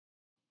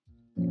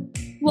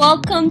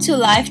Welcome to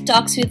Life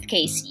Talks with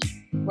Casey,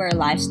 where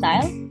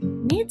lifestyle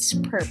meets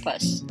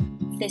purpose.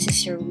 This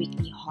is your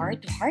weekly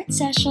heart to heart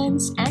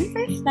sessions and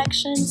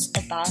reflections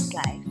about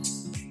life.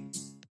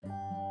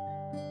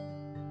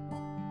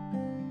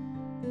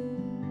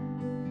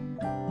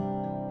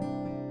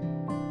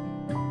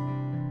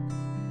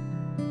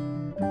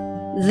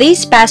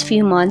 These past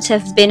few months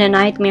have been a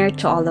nightmare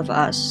to all of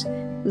us.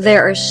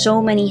 There are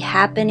so many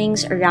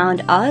happenings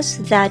around us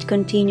that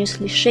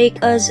continuously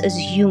shake us as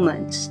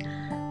humans.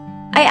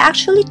 I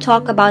actually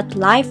talk about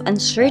life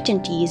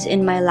uncertainties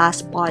in my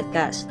last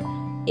podcast.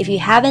 If you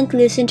haven't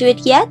listened to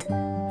it yet,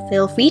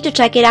 feel free to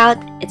check it out.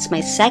 It's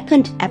my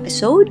second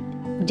episode,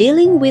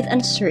 Dealing with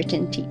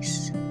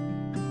Uncertainties.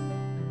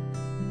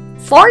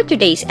 For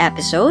today's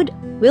episode,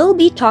 we'll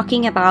be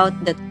talking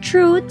about the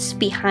truths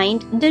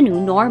behind the new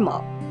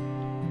normal.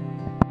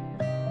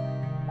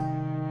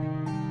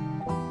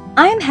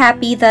 I'm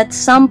happy that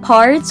some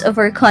parts of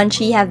our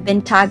country have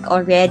been tagged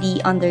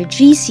already under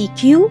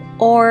GCQ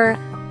or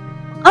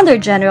under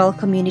general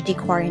community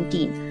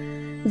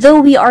quarantine.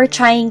 Though we are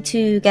trying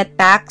to get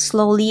back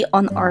slowly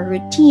on our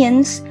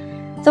routines,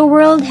 the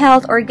World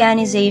Health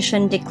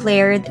Organization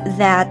declared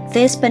that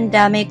this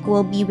pandemic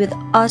will be with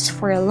us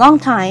for a long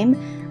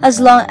time as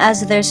long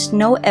as there's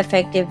no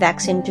effective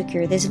vaccine to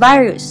cure this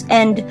virus.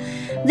 And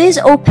this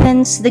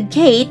opens the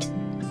gate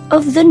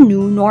of the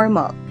new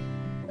normal.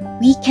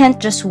 We can't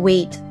just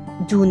wait,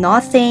 do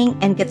nothing,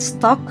 and get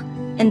stuck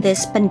in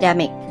this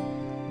pandemic.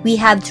 We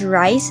have to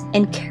rise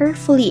and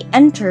carefully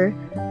enter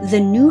the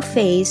new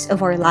phase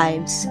of our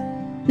lives.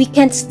 We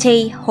can't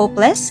stay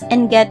hopeless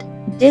and get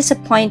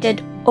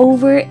disappointed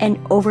over and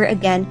over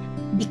again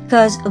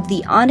because of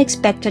the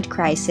unexpected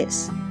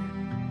crisis.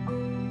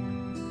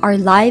 Our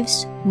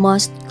lives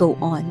must go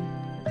on.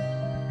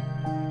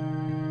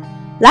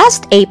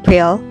 Last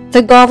April,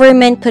 the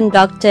government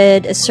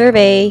conducted a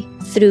survey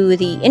through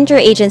the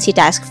Interagency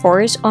Task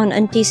Force on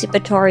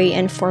Anticipatory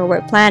and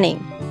Forward Planning.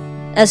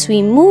 As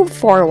we move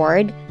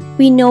forward,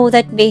 we know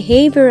that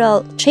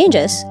behavioral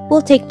changes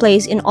will take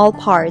place in all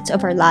parts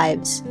of our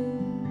lives.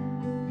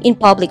 In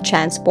public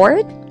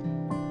transport,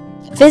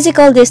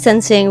 physical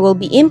distancing will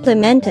be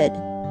implemented.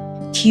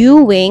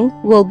 Queuing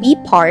will be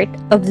part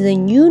of the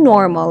new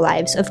normal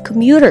lives of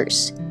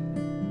commuters.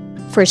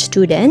 For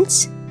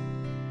students,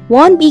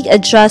 one big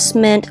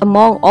adjustment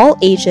among all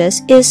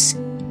ages is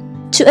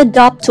to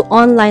adopt to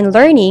online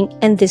learning,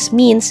 and this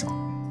means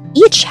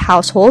each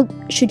household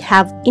should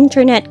have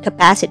internet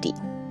capacity.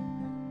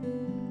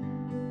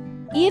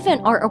 Even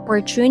our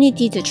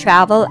opportunity to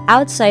travel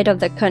outside of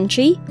the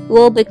country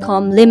will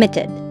become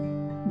limited.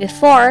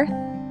 Before,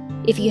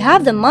 if you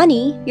have the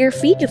money, you're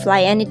free to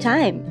fly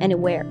anytime,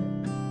 anywhere.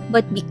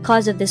 But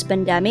because of this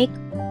pandemic,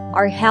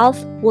 our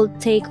health will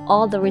take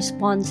all the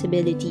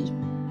responsibility.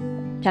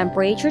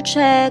 Temperature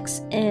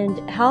checks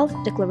and health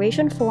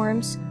declaration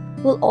forms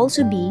will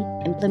also be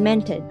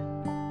implemented.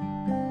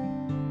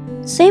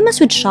 Same as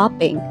with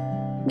shopping.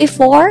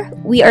 Before,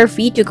 we are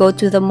free to go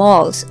to the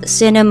malls,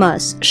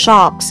 cinemas,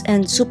 shops,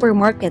 and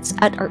supermarkets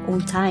at our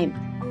own time.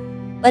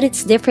 But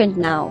it's different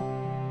now.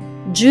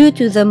 Due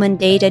to the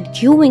mandated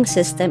queuing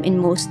system in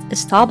most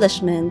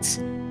establishments,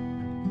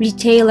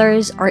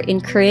 retailers are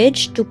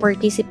encouraged to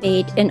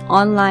participate in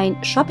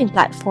online shopping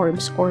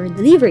platforms or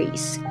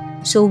deliveries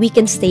so we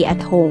can stay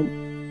at home.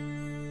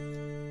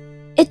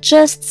 It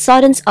just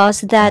saddens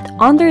us that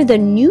under the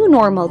new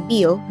normal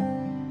bill,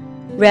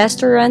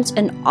 restaurants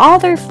and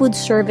other food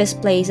service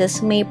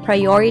places may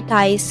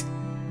prioritize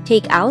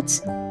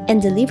takeouts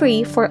and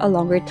delivery for a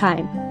longer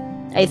time.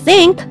 I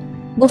think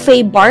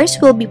buffet bars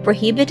will be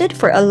prohibited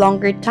for a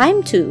longer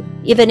time too,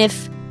 even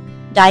if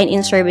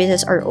dine-in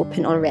services are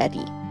open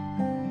already.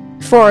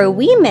 For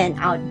women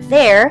out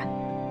there,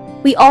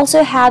 we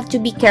also have to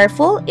be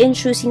careful in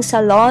choosing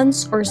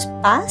salons or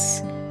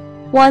spas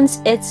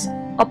once it's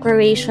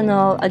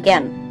operational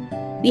again.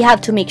 We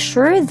have to make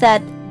sure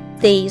that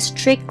they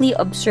strictly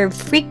observe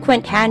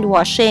frequent hand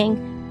washing,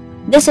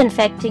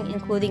 disinfecting,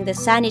 including the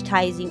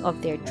sanitizing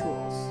of their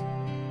tools.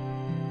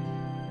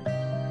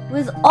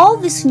 With all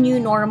these new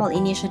normal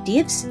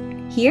initiatives,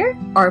 here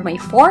are my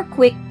 4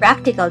 quick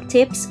practical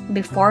tips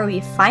before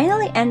we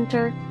finally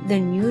enter the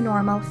new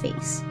normal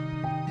phase.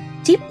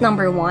 Tip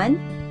number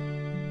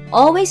 1,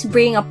 always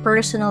bring a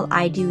personal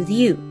ID with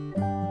you.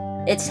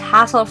 It's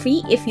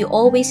hassle-free if you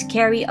always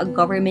carry a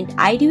government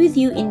ID with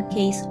you in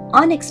case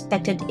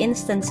unexpected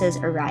instances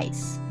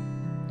arise.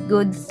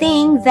 Good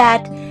thing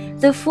that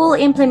the full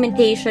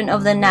implementation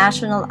of the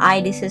national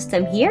ID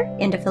system here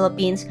in the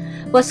Philippines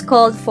was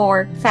called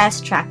for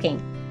fast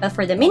tracking. But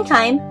for the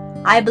meantime,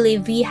 I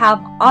believe we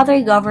have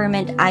other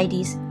government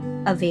IDs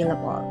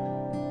available.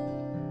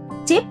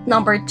 Tip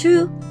number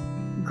 2,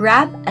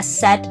 grab a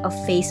set of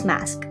face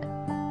masks.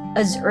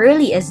 As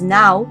early as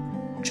now,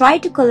 try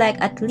to collect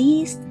at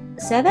least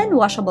 7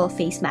 washable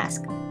face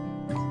masks.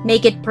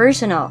 Make it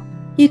personal.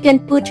 You can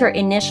put your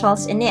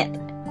initials in it.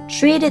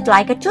 Treat it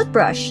like a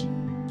toothbrush.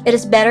 It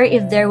is better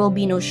if there will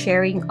be no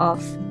sharing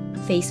of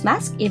face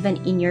masks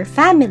even in your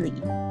family.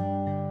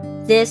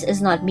 This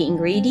is not being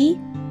greedy,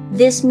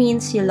 This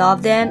means you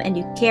love them and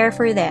you care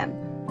for them.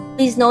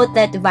 Please note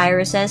that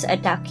viruses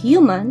attack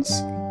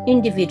humans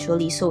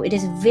individually, so it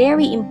is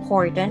very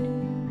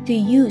important to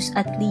use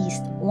at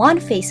least one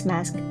face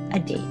mask a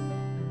day.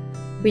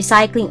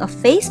 Recycling of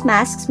face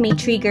masks may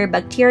trigger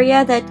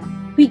bacteria that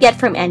we get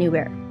from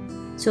anywhere,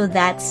 so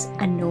that's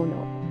a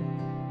no-no.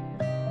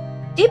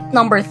 Tip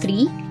number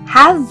 3,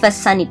 have a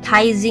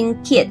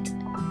sanitizing kit.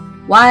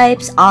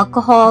 Wipes,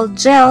 alcohol,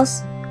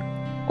 gels,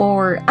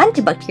 or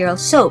antibacterial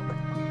soap.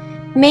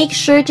 Make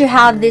sure to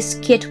have this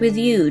kit with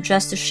you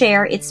just to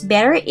share. It's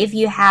better if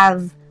you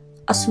have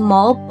a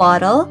small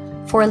bottle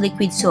for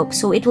liquid soap,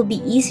 so it will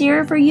be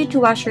easier for you to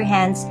wash your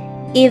hands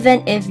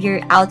even if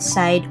you're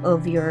outside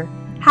of your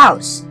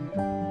house.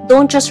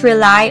 Don't just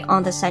rely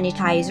on the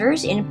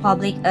sanitizers in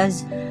public,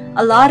 as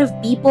a lot of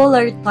people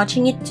are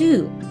touching it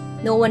too.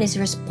 No one is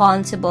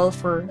responsible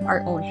for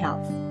our own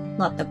health.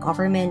 Not the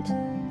government,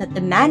 not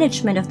the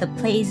management of the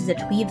place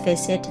that we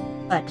visit,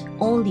 but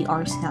only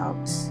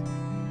ourselves.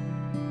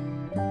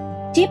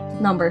 Tip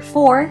number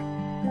 4,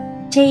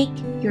 take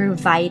your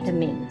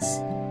vitamins.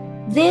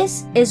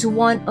 This is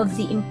one of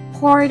the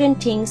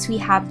important things we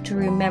have to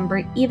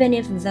remember even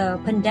if the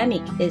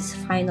pandemic is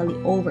finally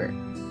over.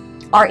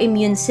 Our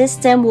immune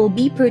system will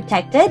be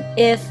protected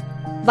if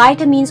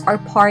vitamins are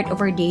part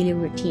of our daily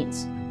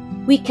routines.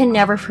 We can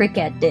never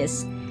forget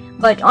this.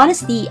 But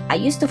honestly, I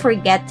used to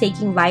forget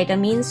taking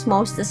vitamins,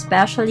 most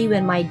especially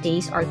when my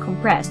days are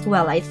compressed.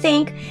 Well, I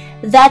think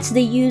that's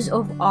the use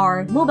of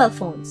our mobile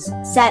phones.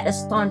 Set a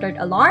standard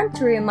alarm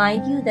to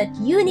remind you that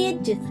you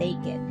need to take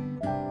it.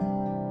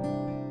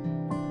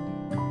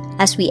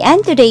 As we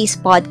end today's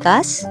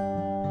podcast,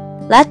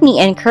 let me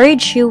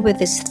encourage you with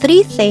these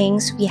 3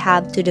 things we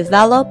have to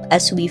develop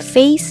as we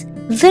face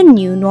the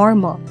new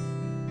normal.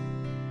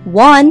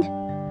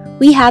 1,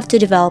 we have to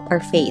develop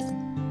our faith.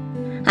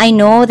 I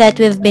know that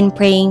we've been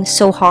praying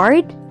so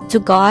hard to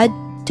God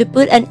to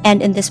put an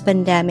end in this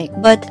pandemic,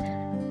 but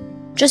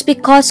just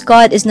because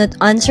God is not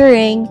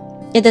answering,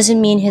 it doesn't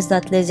mean He's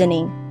not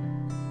listening.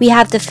 We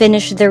have to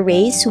finish the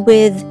race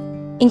with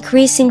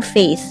increasing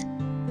faith.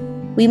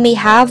 We may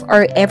have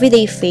our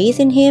everyday faith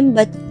in Him,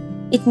 but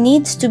it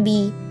needs to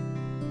be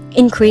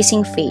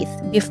increasing faith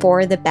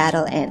before the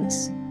battle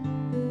ends.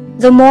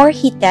 The more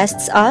He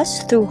tests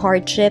us through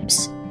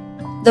hardships,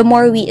 the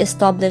more we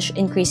establish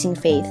increasing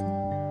faith.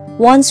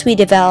 Once we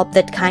develop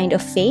that kind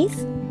of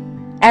faith,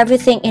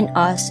 everything in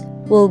us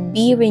will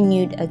be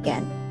renewed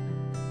again.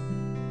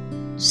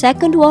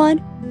 Second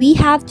one, we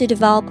have to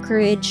develop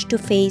courage to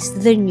face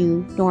the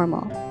new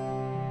normal.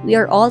 We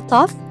are all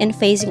tough in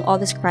facing all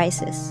this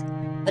crisis,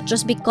 but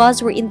just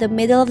because we're in the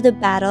middle of the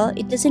battle,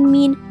 it doesn't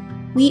mean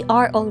we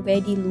are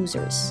already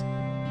losers.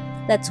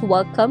 Let's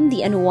welcome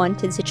the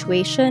unwanted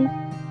situation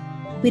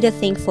with a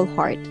thankful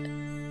heart.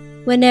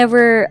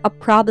 Whenever a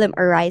problem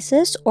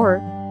arises or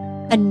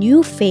a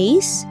new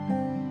phase,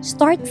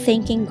 start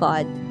thanking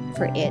God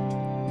for it.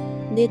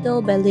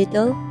 Little by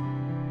little,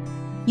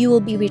 you will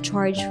be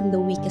recharged from the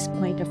weakest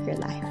point of your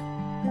life.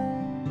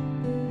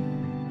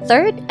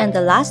 Third and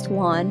the last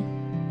one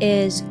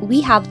is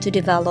we have to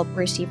develop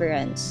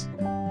perseverance.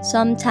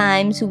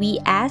 Sometimes we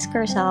ask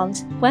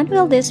ourselves, when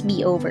will this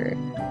be over?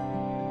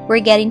 We're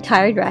getting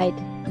tired, right?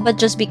 But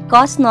just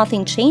because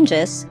nothing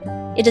changes,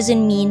 it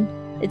doesn't mean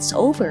it's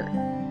over.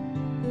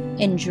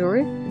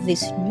 Endure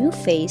this new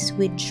phase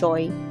with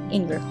joy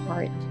in your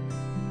heart.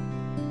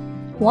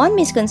 One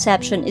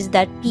misconception is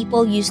that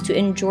people used to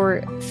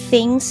endure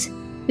things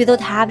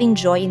without having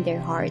joy in their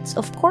hearts.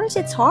 Of course,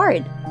 it's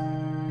hard.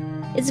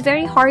 It's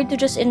very hard to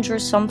just endure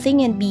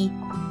something and be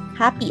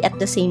happy at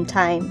the same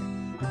time.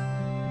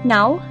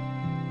 Now,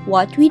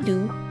 what we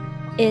do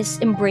is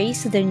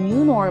embrace the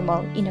new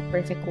normal in a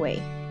perfect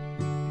way.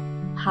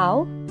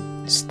 How?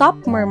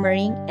 Stop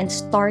murmuring and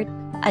start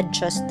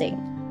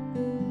adjusting.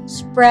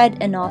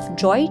 Spread enough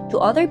joy to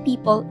other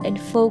people and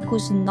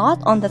focus not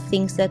on the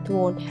things that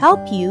won't help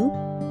you.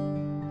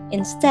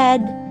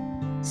 Instead,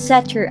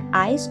 set your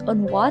eyes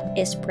on what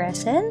is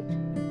present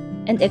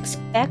and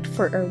expect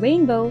for a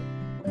rainbow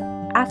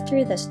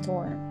after the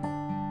storm.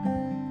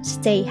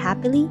 Stay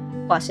happily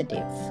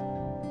positive.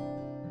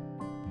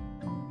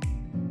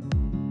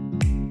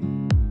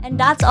 And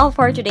that's all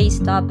for today's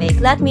topic.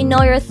 Let me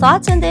know your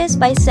thoughts on this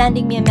by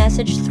sending me a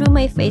message through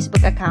my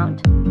Facebook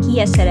account,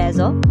 Kia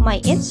Cerezo, my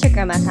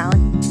Instagram account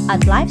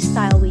at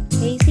Lifestyle with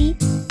Casey,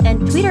 and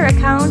Twitter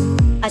account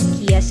at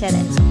Kia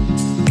Cerezo.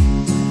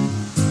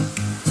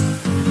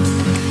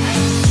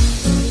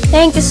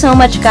 Thank you so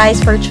much,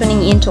 guys, for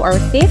tuning in to our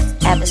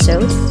 5th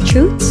episode,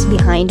 Truths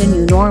Behind the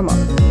New Normal,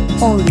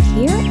 only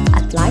here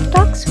at Life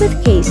Talks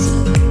with Casey.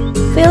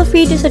 Feel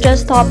free to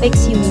suggest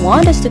topics you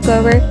want us to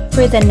cover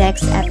for the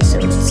next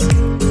episodes.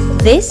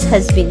 This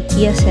has been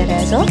Kia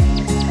Cerezo.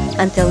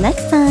 Until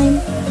next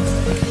time.